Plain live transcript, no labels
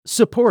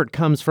Support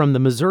comes from the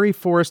Missouri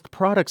Forest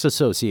Products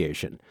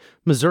Association.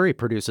 Missouri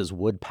produces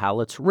wood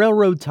pallets,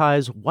 railroad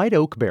ties, white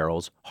oak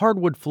barrels,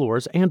 hardwood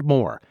floors, and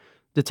more.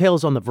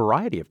 Details on the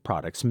variety of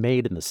products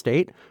made in the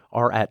state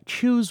are at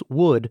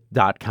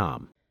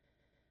choosewood.com.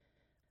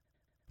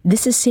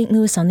 This is St.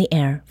 Louis on the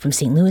Air from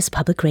St. Louis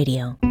Public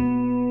Radio.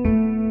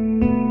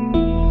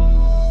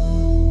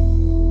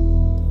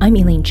 I'm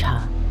Elaine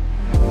Cha.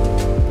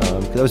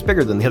 I was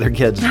bigger than the other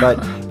kids, but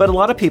a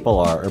lot of people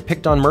are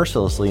picked on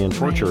mercilessly and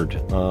tortured,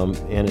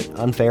 and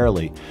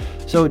unfairly.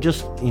 So it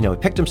just, he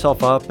picked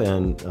himself up,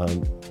 and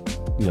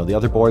the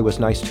other boy was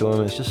nice to him.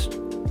 It's just a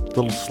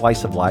little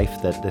slice of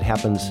life that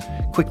happens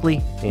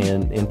quickly,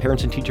 and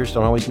parents and teachers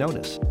don't always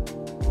notice.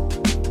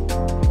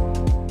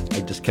 I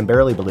just can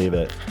barely believe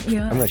it.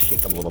 Yeah. I'm going to shake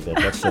them a little bit.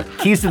 That's the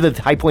keys to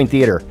the Hi-Pointe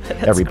Theatre,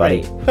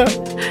 everybody.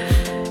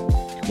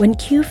 When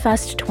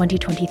QFest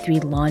 2023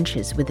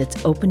 launches with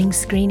its opening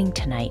screening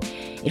tonight,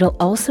 it'll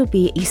also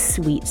be a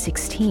Sweet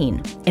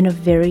 16 in a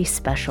very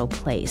special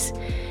place.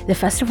 The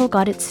festival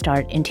got its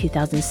start in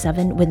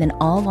 2007 with an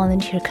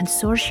all-volunteer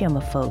consortium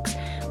of folks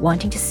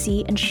wanting to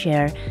see and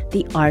share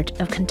the art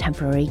of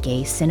contemporary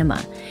gay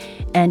cinema.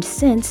 And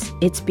since,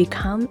 it's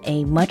become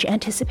a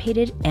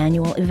much-anticipated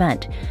annual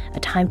event, a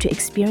time to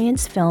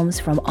experience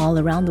films from all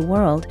around the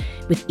world,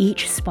 with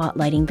each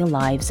spotlighting the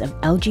lives of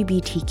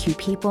LGBTQ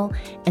people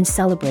and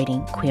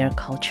celebrating queer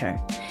culture.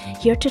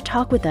 Here to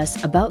talk with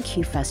us about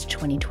QFest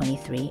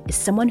 2023 is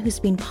someone who's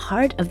been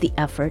part of the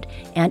effort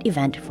and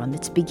event from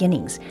its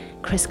beginnings,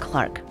 Chris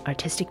Clark,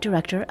 Artistic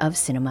Director of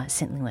Cinema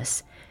St.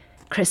 Louis.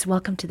 Chris,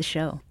 welcome to the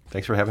show.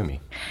 Thanks for having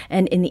me.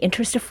 And in the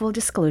interest of full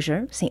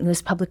disclosure, St.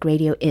 Louis Public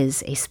Radio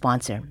is a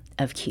sponsor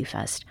of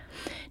QFest.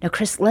 Now,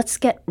 Chris, let's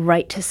get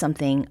right to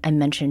something I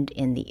mentioned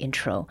in the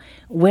intro.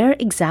 Where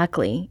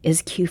exactly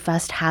is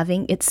QFest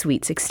having its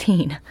Sweet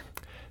 16?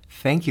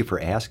 Thank you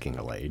for asking,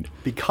 Elaine,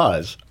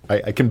 because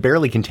I can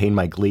barely contain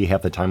my glee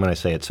half the time when I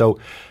say it. So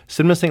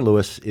Cinema St.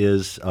 Louis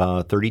is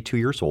 32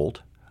 years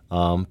old,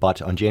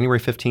 but on January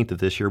 15th of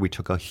this year, we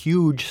took a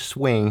huge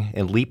swing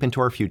and leap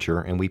into our future,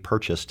 and we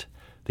purchased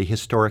the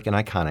historic and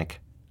iconic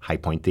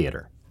Hi-Pointe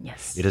Theatre.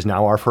 Yes. It is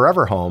now our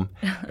forever home,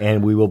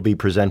 and we will be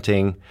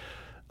presenting,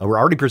 we're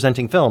already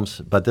presenting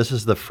films, but this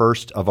is the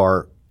first of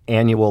our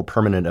annual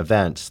permanent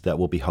events that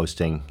we'll be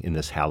hosting in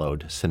this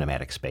hallowed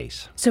cinematic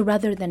space. So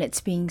rather than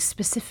it's being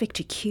specific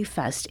to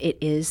QFest, it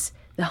is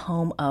the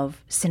home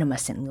of Cinema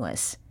St.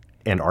 Louis.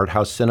 And art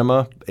house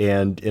cinema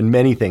and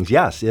many things.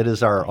 Yes, it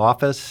is our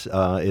office.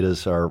 It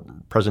is our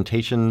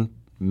presentation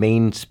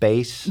main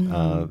space.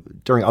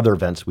 During other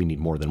events, we need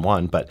more than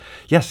one. But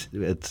yes,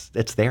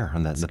 it's there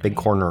on the big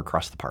corner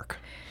across the park.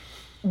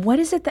 What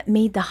is it that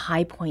made the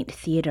Hi-Pointe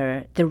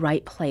Theatre the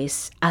right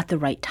place at the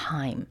right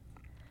time?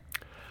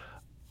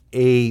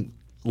 A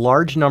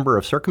large number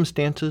of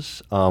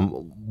circumstances.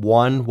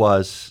 One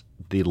was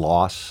the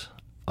loss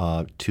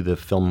to the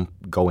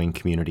film-going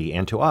community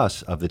and to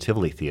us of the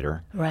Tivoli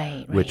Theater,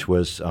 right. which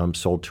was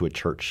sold to a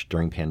church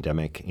during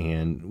pandemic.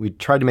 And we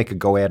tried to make a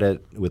go at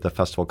it with a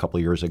festival a couple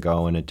of years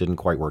ago, and it didn't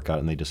quite work out,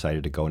 and they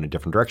decided to go in a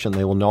different direction.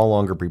 They will no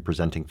longer be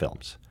presenting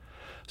films.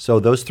 So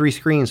those three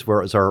screens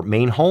was our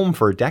main home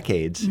for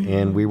decades,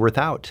 and we were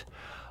without.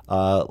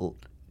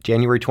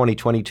 January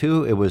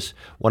 2022, it was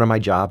one of my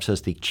jobs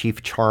as the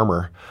chief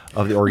charmer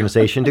of the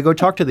organization to go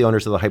talk to the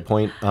owners of the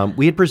Hi-Pointe.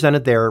 We had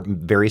presented there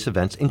various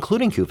events,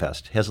 including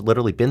QFest. Has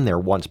literally been there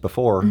once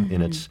before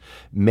in its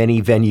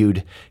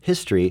many-venued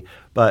history.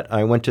 But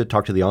I went to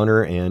talk to the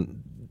owner,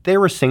 and they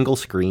were a single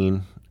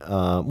screen.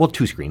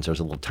 Two screens. There's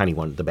a little tiny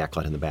one, the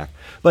backlight in the back.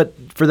 But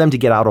for them to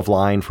get out of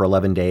line for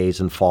 11 days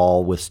and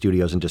fall with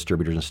studios and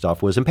distributors and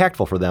stuff was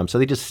impactful for them. So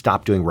they just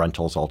stopped doing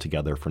rentals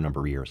altogether for a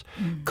number of years.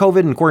 COVID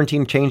and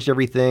quarantine changed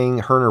everything.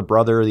 Her and her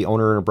brother, the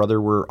owner and her brother,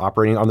 were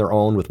operating on their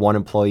own with one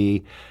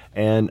employee.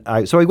 And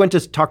so I went to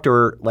talk to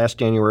her last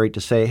January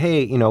to say,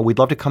 hey, we'd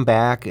love to come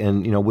back,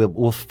 and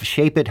we'll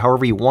shape it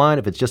however you want.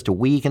 If it's just a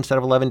week instead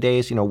of 11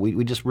 days,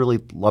 we just really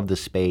love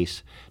this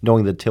space,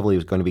 knowing that Tivoli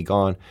was going to be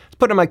gone. Just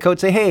put it in my coat,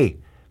 say, hey,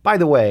 by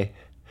the way,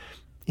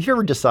 if you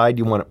ever decide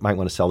you might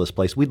want to sell this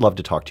place, we'd love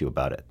to talk to you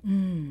about it.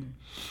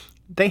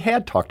 They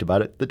had talked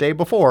about it the day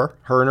before,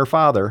 her and her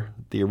father,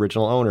 the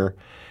original owner.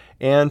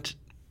 And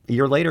a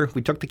year later,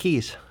 we took the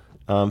keys.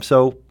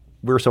 So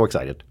we were so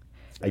excited.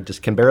 I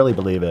just can barely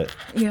believe it.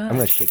 Yeah. I'm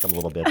going to shake them a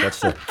little bit. That's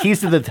the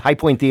keys to the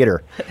Hi-Pointe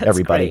Theatre,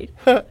 everybody.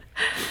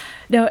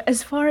 Now,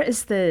 as far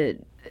as the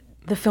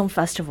film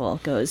festival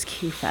goes,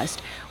 QFest,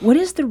 what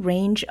is the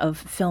range of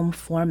film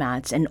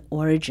formats and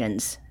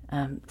origins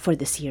for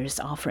this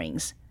year's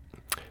offerings?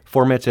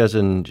 Formats as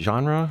in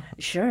genre?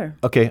 Sure.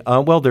 Okay.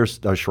 There's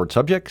short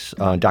subjects,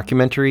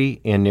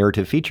 documentary and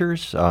narrative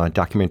features,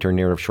 documentary and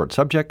narrative short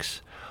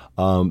subjects.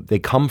 They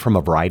come from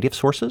a variety of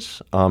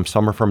sources.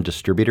 Some are from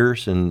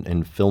distributors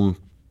and film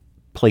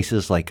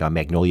places like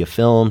Magnolia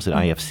Films and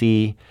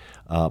IFC,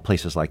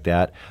 places like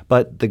that.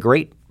 But the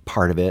great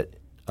part of it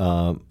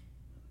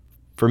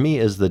for me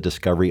is the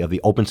discovery of the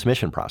open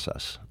submission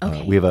process.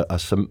 Okay. We have a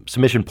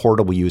submission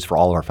portal we use for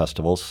all of our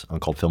festivals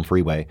called Film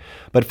Freeway.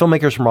 But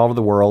filmmakers from all over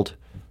the world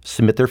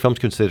submit their films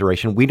to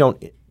consideration.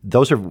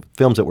 Those are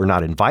films that were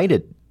not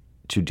invited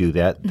to do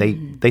that.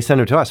 They send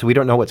them to us, so we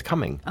don't know what's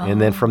coming.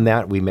 And then from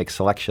that, we make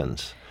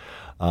selections.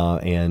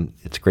 And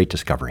it's a great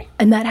discovery.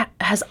 And that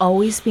has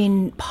always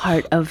been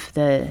part of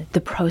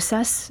the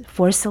process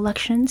for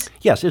selections?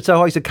 Yes, it's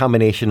always a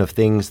combination of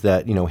things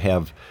that,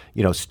 have,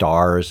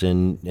 stars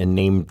and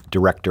named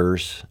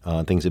directors,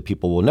 things that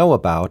people will know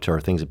about or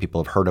things that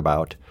people have heard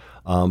about.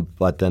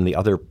 But then the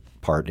other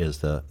part is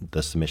the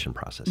submission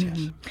process,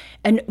 yes.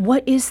 And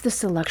what is the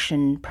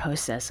selection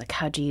process? Like,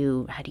 how do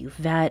you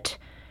vet?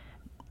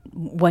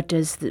 What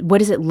does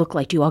it look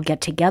like? Do you all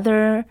get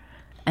together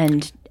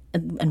and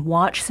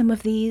watch some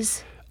of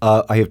these?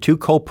 I have 2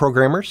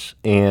 co-programmers,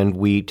 and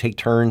we take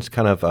turns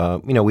kind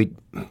of,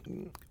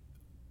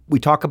 we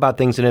talk about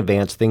things in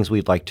advance, things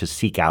we'd like to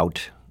seek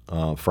out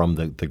from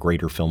the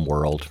greater film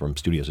world, from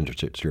studios and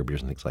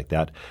distributors and things like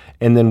that.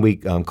 And then we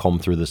comb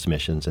through the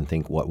submissions and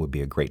think what would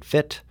be a great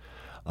fit,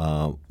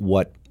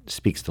 what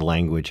speaks the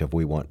language of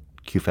we want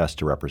QFest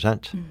to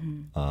represent.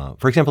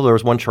 For example, there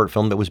was one short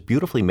film that was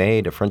beautifully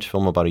made, a French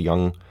film about a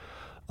young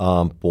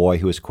boy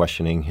who was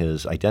questioning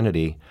his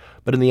identity.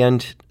 But in the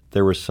end,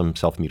 there was some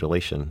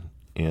self-mutilation.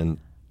 And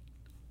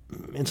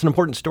it's an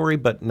important story,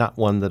 but not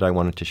one that I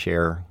wanted to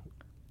share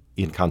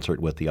in concert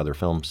with the other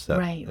films that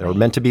are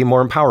meant to be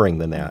more empowering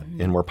than that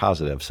and more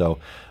positive. So,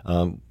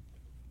 and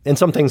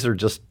some things are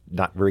just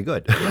not very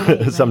good.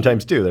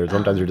 Sometimes too.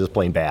 Sometimes they're just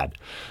plain bad.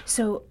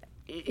 So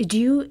do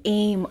you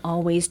aim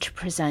always to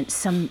present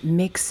some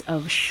mix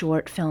of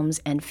short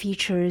films and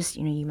features?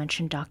 You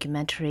mentioned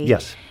documentary.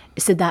 Yes.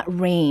 So that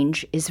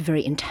range is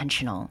very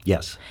intentional.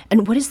 Yes.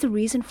 And what is the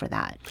reason for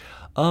that?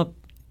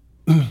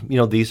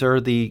 These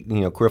are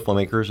the queer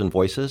filmmakers and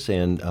voices,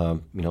 and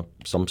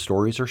some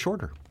stories are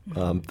shorter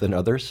than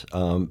others.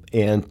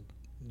 And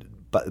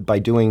by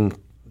doing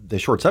the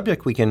short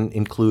subject, we can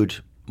include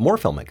more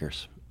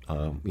filmmakers.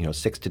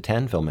 6 to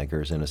 10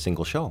 filmmakers in a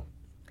single show.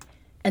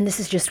 And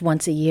this is just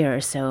once a year,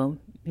 so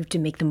you have to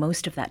make the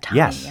most of that time.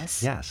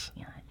 Yes. Yeah.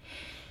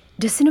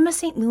 Does Cinema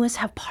St. Louis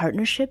have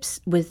partnerships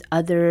with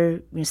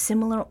other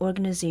similar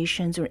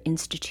organizations or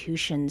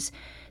institutions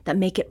that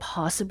make it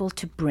possible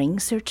to bring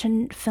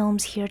certain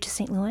films here to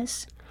St.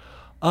 Louis?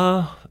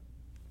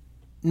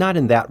 Not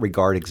in that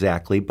regard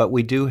exactly, but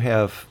we do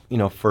have,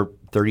 for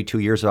 32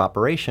 years of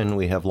operation,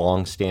 we have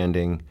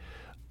long-standing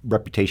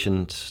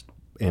reputations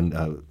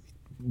and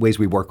ways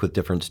we work with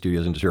different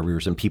studios and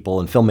distributors and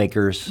people and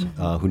filmmakers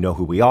who know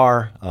who we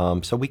are.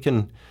 So we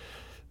can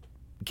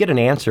get an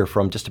answer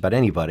from just about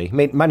anybody.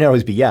 Might not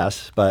always be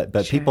yes, but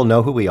sure. People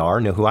know who we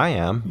are, know who I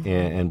am,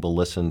 and will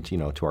listen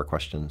to our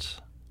questions.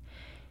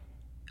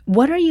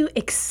 What are you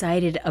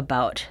excited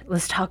about?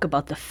 Let's talk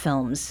about the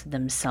films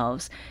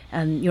themselves.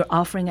 You're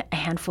offering a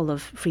handful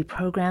of free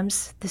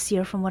programs this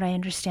year, from what I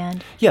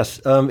understand.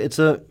 Yes, it's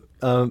a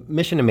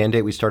mission and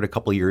mandate we started a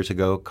couple of years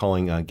ago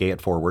calling Gay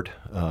It Forward.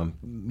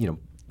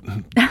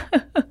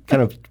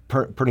 Kind of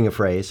putting a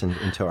phrase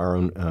into our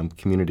own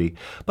community.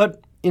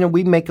 But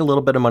we make a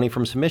little bit of money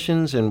from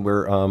submissions, and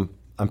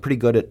I'm pretty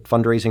good at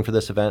fundraising for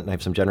this event, and I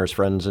have some generous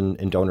friends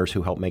and donors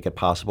who help make it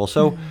possible.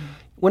 So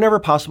whenever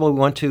possible, we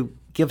want to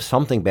give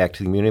something back to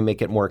the community,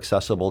 make it more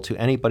accessible to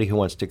anybody who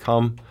wants to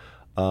come.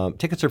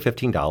 Tickets are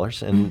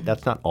 $15, and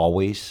that's not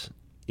always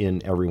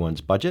in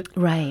everyone's budget.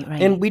 Right.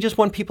 And we just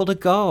want people to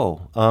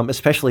go,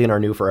 especially in our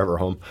new forever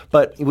home.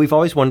 But we've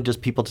always wanted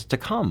just people to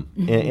come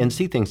and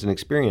see things and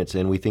experience.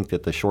 And we think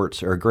that the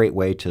shorts are a great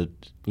way to,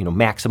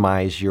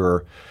 maximize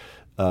your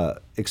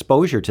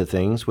exposure to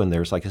things. When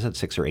there's, like I said,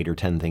 6 or 8 or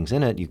 10 things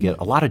in it, you get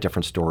a lot of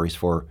different stories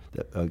for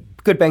a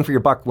good bang for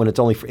your buck. When it's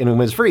only free, and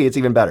when it's free, it's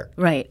even better.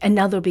 Right. And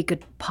now there'll be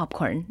good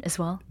popcorn as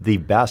well. The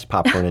best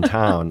popcorn in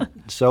town.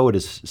 So it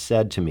is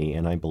said to me,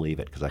 and I believe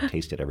it because I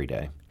taste it every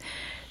day.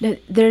 Now,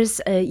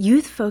 there's a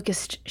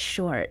youth-focused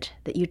short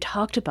that you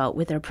talked about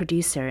with our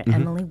producer,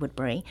 Emily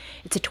Woodbury.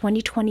 It's a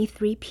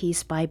 2023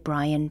 piece by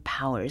Brian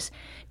Powers.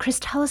 Chris,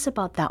 tell us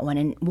about that one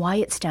and why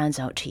it stands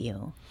out to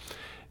you.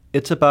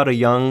 It's about a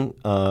young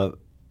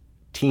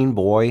teen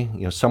boy,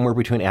 somewhere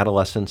between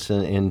adolescence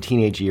and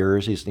teenage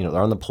years. He's, they're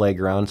on the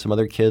playground. Some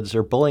other kids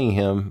are bullying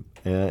him,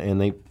 and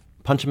they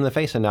punch him in the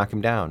face and knock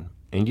him down.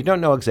 And you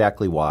don't know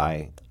exactly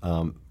why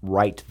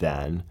right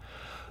then,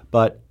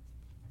 but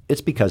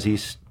it's because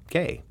he's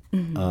gay.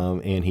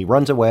 And he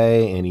runs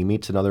away, and he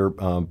meets another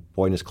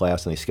boy in his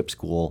class, and they skip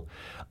school.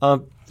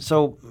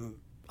 So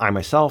I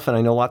myself, and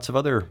I know lots of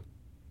other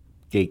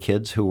gay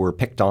kids who were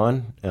picked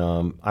on.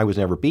 I was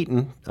never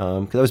beaten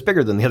because I was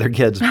bigger than the other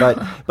kids, but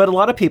a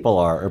lot of people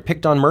are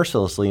picked on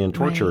mercilessly and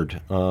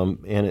tortured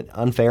and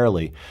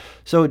unfairly.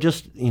 So it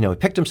just, he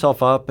picked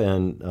himself up,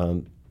 and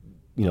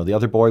the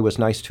other boy was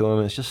nice to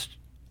him. It's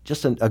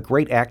just a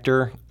great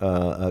actor,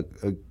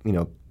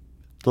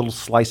 little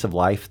slice of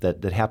life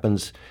that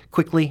happens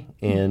quickly,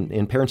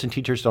 and parents and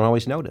teachers don't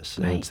always notice.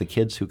 Right. And it's the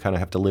kids who kind of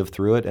have to live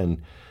through it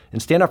and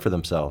stand up for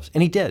themselves.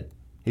 And he did.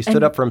 He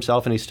stood up for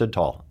himself, and he stood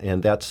tall.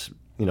 And that's,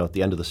 at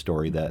the end of the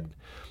story, that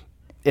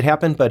it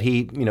happened, but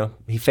he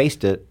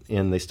faced it,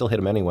 and they still hit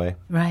him anyway.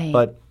 Right.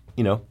 But,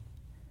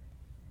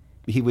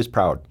 he was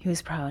proud. He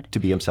was proud to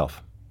be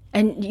himself.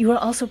 And you were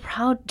also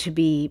proud to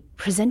be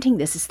presenting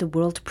this as the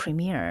world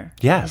premiere.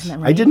 Yes, Isn't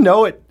that right? I didn't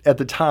know it at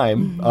the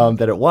time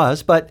that it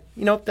was, but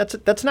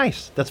that's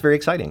nice. That's very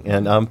exciting.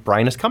 And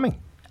Brian is coming.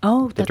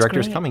 Oh, that's the director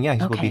is great. coming. Yeah,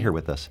 he will be here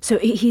with us. So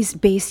he's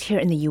based here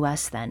in the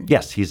U.S. then?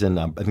 Yes, he's in.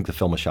 I think the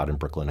film was shot in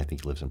Brooklyn. I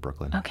think he lives in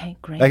Brooklyn. Okay,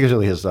 great.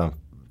 Actually, his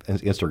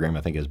Instagram,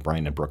 I think, is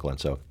Brian in Brooklyn.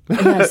 So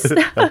Yes.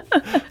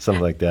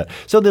 something like that.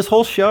 So this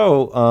whole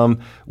show,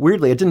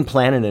 weirdly, I didn't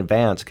plan in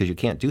advance because you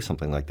can't do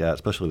something like that,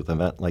 especially with an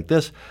event like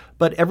this.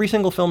 But every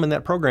single film in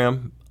that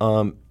program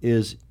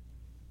is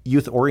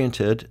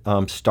youth-oriented,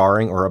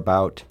 starring or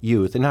about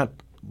youth, and not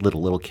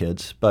little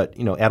kids, but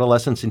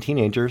adolescents and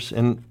teenagers.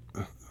 And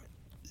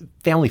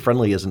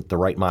family-friendly isn't the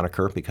right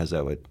moniker because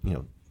that would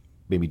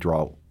maybe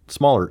draw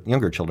smaller,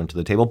 younger children to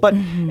the table. But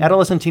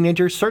adolescent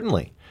teenagers,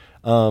 certainly.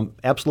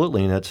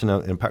 Absolutely, and that's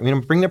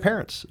bring their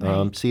parents,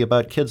 see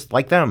about kids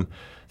like them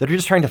that are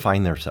just trying to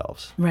find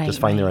themselves, just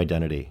find their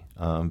identity.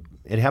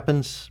 It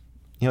happens,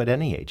 at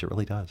any age. It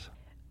really does.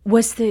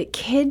 Was the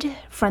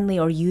kid-friendly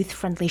or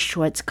youth-friendly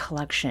shorts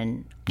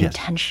collection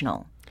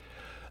intentional?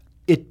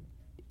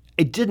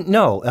 It didn't.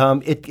 No,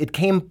 it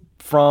came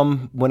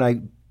from when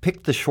I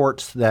picked the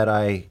shorts that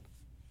I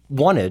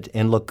wanted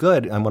and looked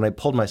good, and when I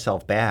pulled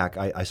myself back,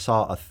 I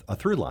saw a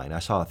through line. I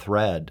saw a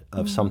thread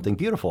of something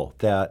beautiful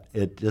that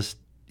it just,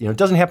 it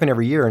doesn't happen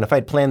every year. And if I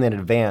had planned that in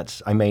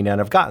advance, I may not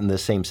have gotten the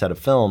same set of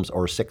films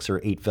or 6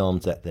 or 8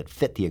 films that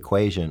fit the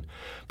equation.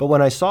 But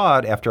when I saw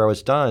it after I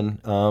was done,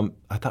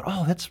 I thought,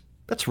 oh,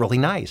 that's really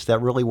nice.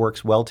 That really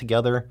works well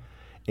together.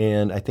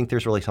 And I think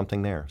there's really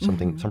something there,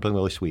 something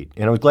really sweet.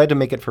 And I was glad to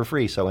make it for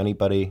free so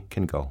anybody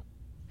can go.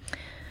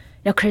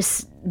 Now,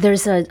 Chris,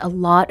 there's a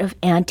lot of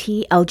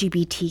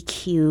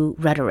anti-LGBTQ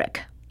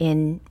rhetoric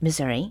in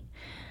Missouri.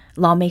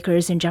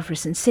 Lawmakers in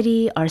Jefferson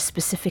City are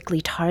specifically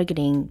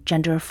targeting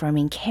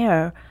gender-affirming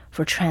care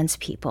for trans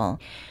people.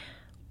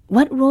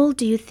 What role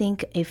do you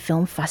think a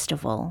film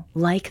festival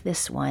like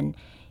this one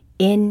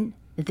in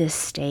this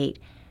state,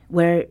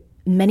 where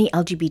many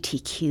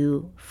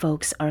LGBTQ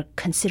folks are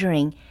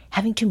considering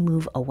having to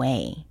move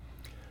away?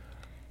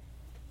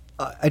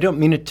 I don't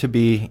mean it to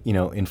be,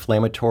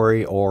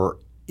 inflammatory or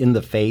in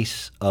the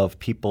face of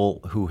people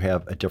who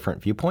have a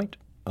different viewpoint.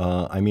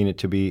 I mean it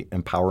to be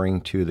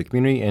empowering to the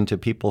community and to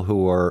people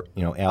who are,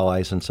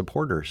 allies and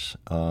supporters.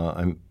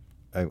 I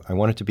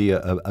want it to be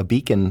a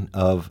beacon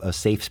of a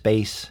safe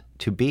space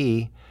to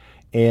be,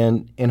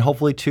 and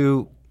hopefully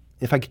to,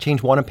 if I could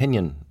change one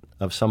opinion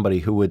of somebody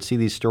who would see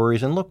these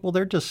stories and look, well,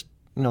 they're just,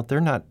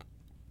 they're not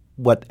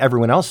what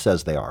everyone else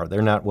says they are.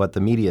 They're not what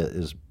the media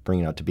is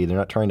bringing out to be. They're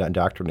not trying to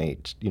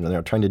indoctrinate. They're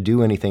not trying to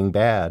do anything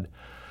bad.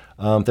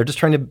 They're just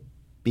trying to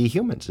be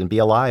humans and be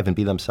alive and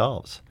be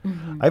themselves.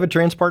 I have a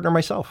trans partner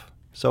myself.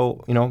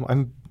 So,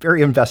 I'm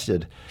very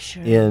invested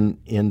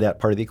in that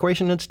part of the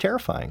equation. It's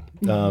terrifying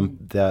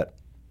that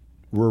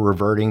we're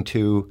reverting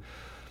to,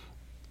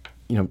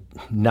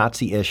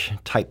 Nazi-ish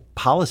type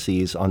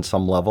policies on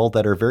some level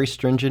that are very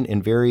stringent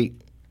and very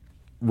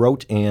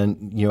rote.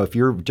 And, if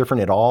you're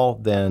different at all,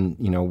 then,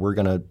 we're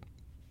going to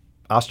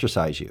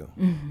ostracize you.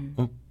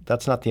 Well,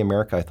 that's not the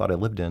America I thought I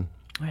lived in.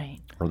 Right.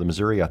 Or the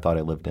Missouri I thought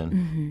I lived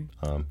in.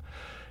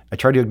 I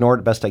try to ignore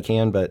it best I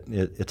can, but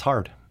it's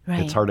hard.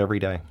 Right. It's hard every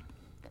day.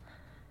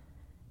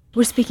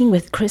 We're speaking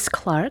with Chris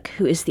Clark,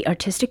 who is the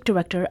artistic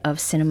director of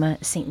Cinema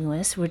St.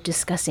 Louis. We're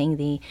discussing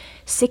the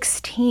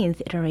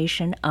 16th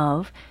iteration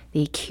of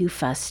the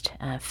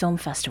QFest Film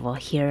Festival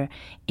here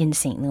in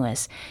St.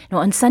 Louis. Now,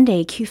 on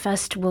Sunday,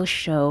 QFest will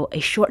show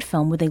a short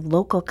film with a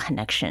local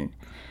connection.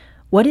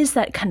 What is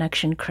that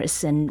connection,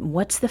 Chris, and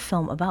what's the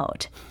film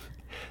about?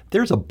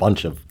 There's a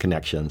bunch of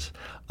connections.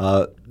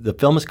 The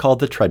film is called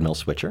The Treadmill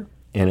Switcher,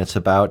 and it's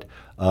about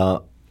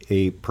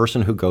a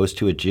person who goes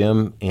to a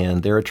gym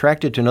and they're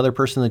attracted to another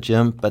person in the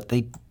gym, but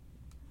they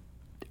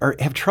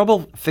have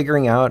trouble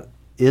figuring out,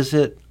 is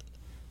it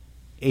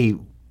a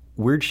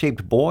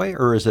weird-shaped boy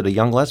or is it a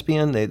young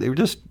lesbian? They're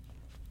just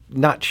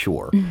not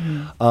sure.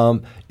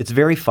 It's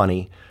very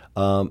funny.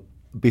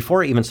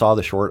 Before I even saw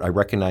the short, I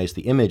recognized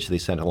the image they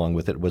sent along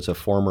with it was a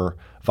former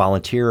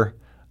volunteer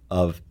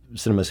of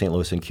Cinema St.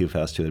 Louis and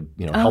QFest who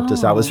had helped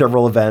us out with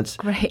several events.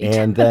 Great.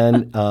 And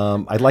then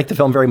I liked the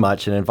film very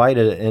much and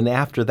invited it. And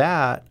after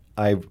that,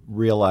 I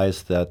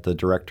realized that the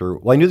director,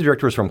 I knew the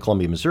director was from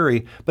Columbia,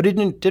 Missouri, but I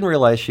didn't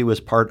realize she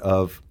was part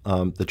of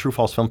the True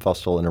False Film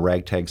Festival in a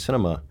ragtag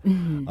cinema,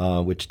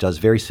 which does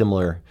very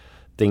similar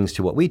things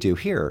to what we do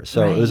here.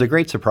 So it was a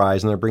great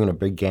surprise, and they're bringing a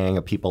big gang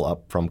of people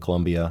up from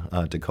Columbia.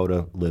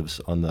 Dakota lives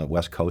on the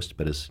West Coast,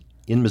 but is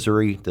in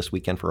Missouri this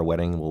weekend for a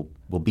wedding.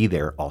 We'll be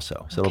there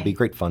also. So it'll be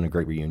great fun, a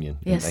great reunion.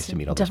 Yes, nice to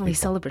meet all definitely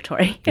those people.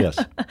 Celebratory.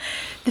 Yes.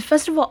 The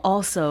festival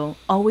also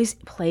always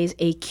plays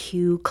a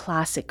Q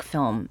classic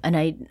film,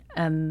 and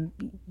I'm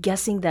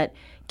guessing that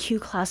Q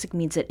classic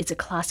means that it's a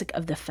classic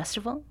of the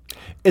festival?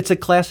 It's a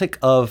classic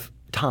of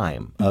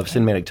time, of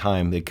cinematic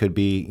time. It could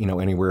be,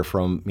 anywhere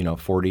from,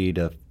 40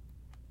 to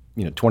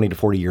 20 to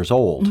 40 years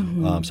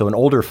old. So an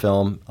older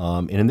film,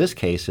 and in this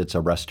case, it's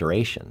a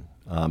restoration.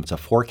 It's a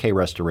 4K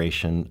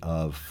restoration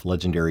of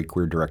legendary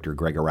queer director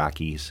Greg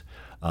Araki's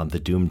The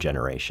Doom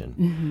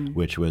Generation,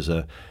 which was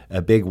a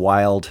big,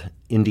 wild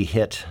indie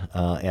hit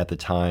at the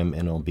time,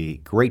 and it'll be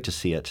great to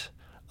see it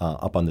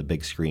up on the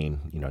big screen,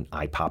 an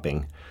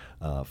eye-popping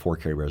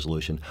 4K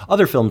resolution.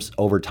 Other films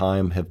over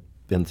time have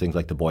been things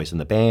like The Boys in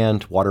the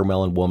Band,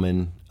 Watermelon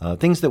Woman,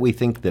 things that we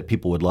think that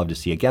people would love to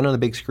see again on the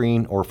big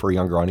screen, or for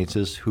younger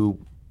audiences who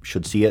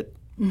should see it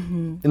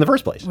in the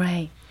first place.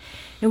 Right.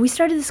 Now, we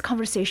started this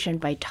conversation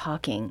by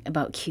talking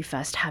about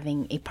QFest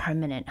having a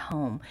permanent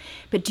home.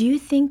 But do you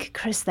think,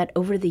 Chris, that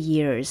over the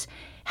years,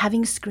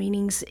 having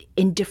screenings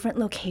in different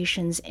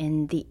locations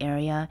in the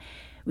area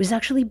was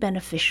actually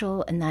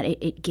beneficial in that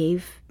it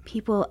gave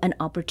people an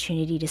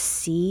opportunity to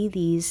see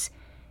these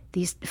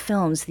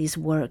films, these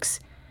works,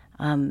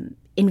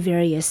 in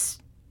various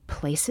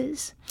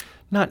places?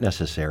 Not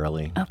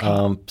necessarily. Okay.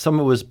 Some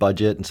of it was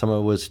budget, and some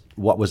of it was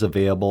what was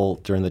available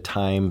during the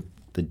time,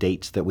 the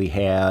dates that we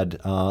had,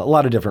 a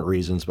lot of different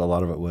reasons, but a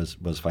lot of it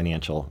was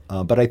financial.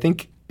 But I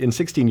think in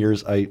 16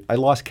 years, I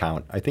lost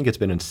count. I think it's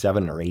been in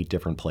 7 or 8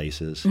 different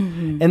places.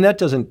 And that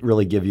doesn't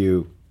really give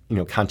you,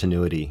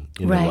 continuity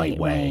in the right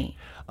way.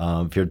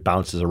 Right. If it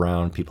bounces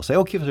around, people say,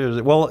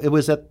 well, it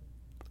was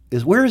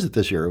where is it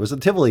this year? It was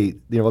at Tivoli.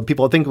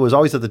 People think it was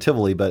always at the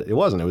Tivoli, but it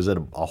wasn't. It was at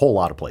a whole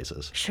lot of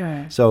places.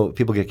 Sure. So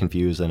people get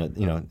confused, and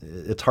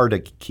it's hard to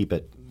keep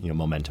it,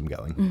 momentum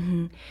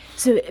going.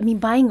 So,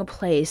 buying a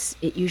place,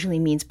 it usually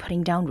means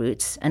putting down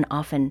roots and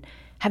often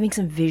having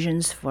some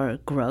visions for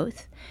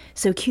growth.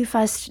 So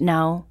QFest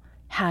now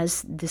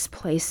has this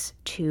place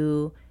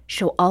to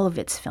show all of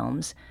its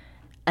films,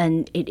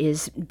 and it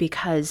is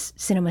because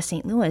Cinema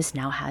St. Louis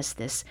now has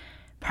this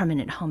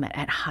permanent home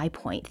at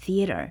Hi-Pointe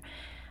Theatre.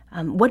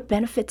 What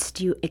benefits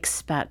do you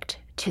expect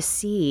to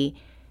see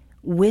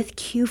with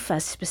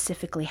QFest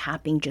specifically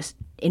happening just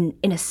in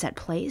a set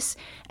place?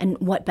 And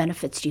what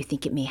benefits do you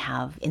think it may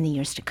have in the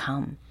years to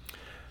come?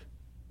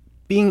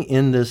 Being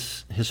in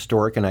this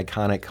historic and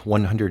iconic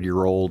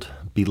 100-year-old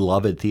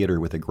beloved theater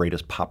with the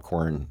greatest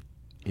popcorn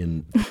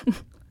in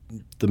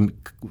the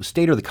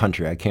state or the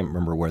country, I can't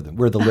remember where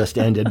the list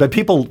ended, but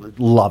people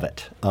love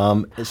it.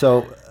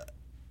 So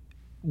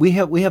we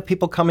have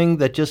people coming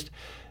that just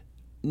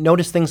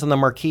notice things on the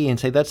marquee and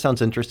say, that sounds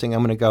interesting,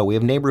 I'm going to go. We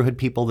have neighborhood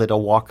people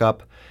that'll walk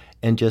up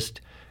and just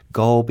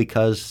go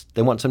because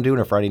they want something to do on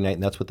a Friday night,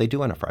 and that's what they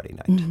do on a Friday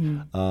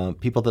night.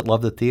 People that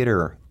love the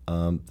theater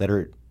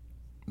that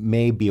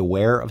may be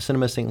aware of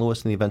Cinema St.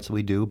 Louis and the events that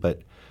we do,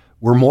 but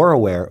we're more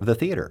aware of the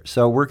theater.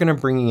 So we're going to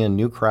bring in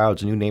new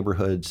crowds, new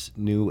neighborhoods,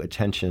 new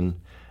attention.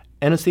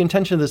 And it's the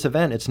intention of this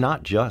event. It's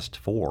not just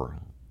for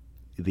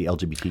the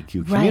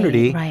LGBTQ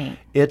community. Right.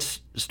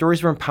 It's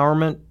stories of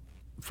empowerment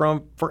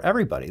for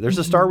everybody. There's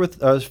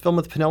a film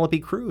with Penelope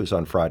Cruz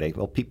on Friday.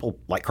 Well, people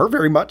like her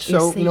very much,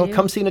 so Yes,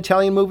 come see an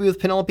Italian movie with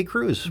Penelope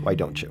Cruz. Why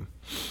don't you?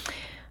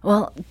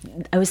 Well,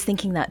 I was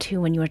thinking that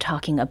too when you were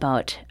talking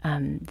about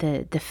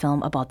the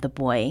film about the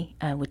boy,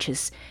 which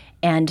is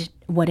And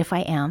What If I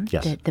Am,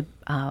 Yes. the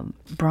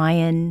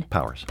Brian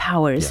Powers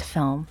yes.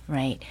 film,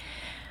 right?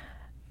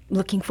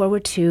 Looking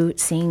forward to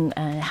seeing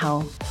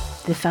how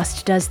the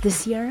fest does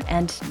this year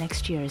and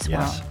next year as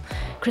well.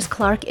 Chris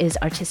Clark is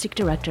artistic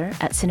director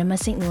at Cinema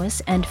St.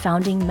 Louis and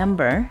founding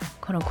member,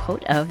 quote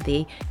unquote, of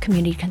the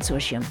community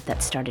consortium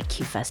that started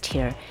QFest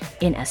here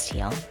in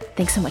STL.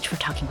 Thanks so much for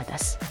talking with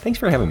us. Thanks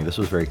for having me. This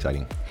was very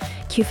exciting.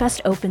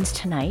 QFest opens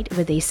tonight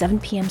with a 7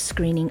 p.m.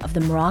 screening of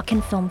the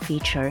Moroccan film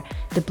feature,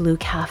 The Blue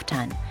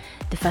Kaftan.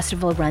 The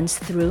festival runs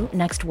through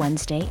next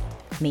Wednesday,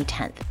 May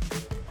 10th.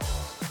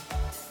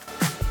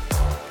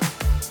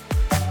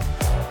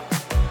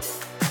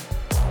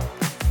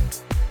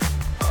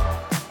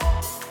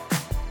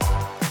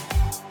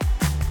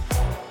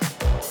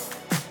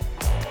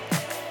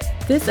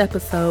 This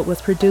episode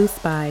was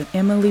produced by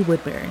Emily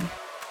Woodbury.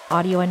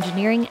 Audio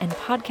engineering and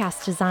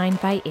podcast design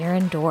by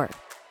Aaron Dorr.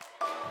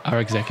 Our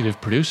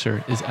executive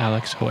producer is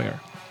Alex Hoyer.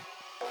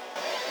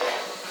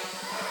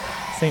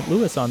 St.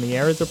 Louis on the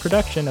Air is a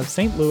production of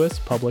St. Louis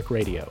Public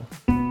Radio.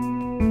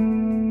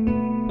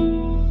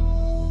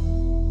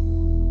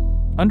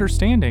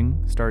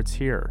 Understanding starts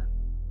here.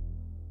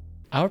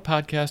 Our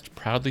podcast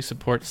proudly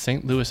supports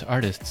St. Louis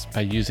artists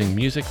by using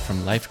music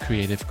from Life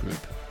Creative Group.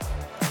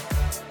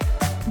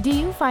 Do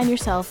you find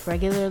yourself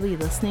regularly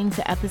listening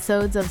to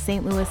episodes of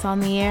St. Louis on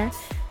the Air?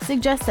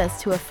 Suggest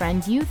us to a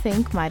friend you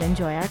think might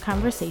enjoy our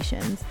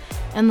conversations,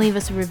 and leave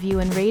us a review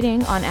and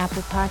rating on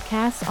Apple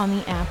Podcasts on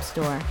the App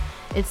Store.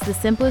 It's the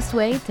simplest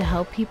way to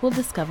help people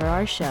discover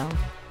our show.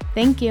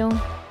 Thank you.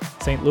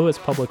 St. Louis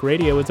Public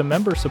Radio is a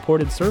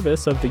member-supported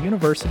service of the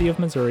University of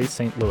Missouri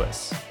St.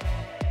 Louis.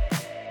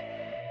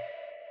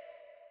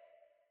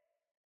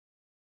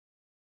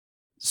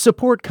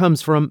 Support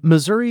comes from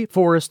Missouri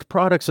Forest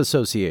Products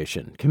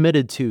Association,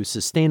 committed to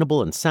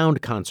sustainable and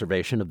sound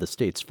conservation of the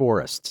state's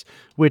forests,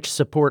 which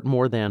support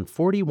more than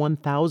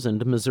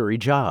 41,000 Missouri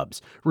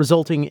jobs,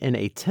 resulting in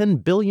a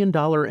 $10 billion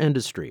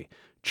industry.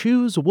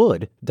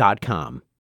 ChooseWood.com.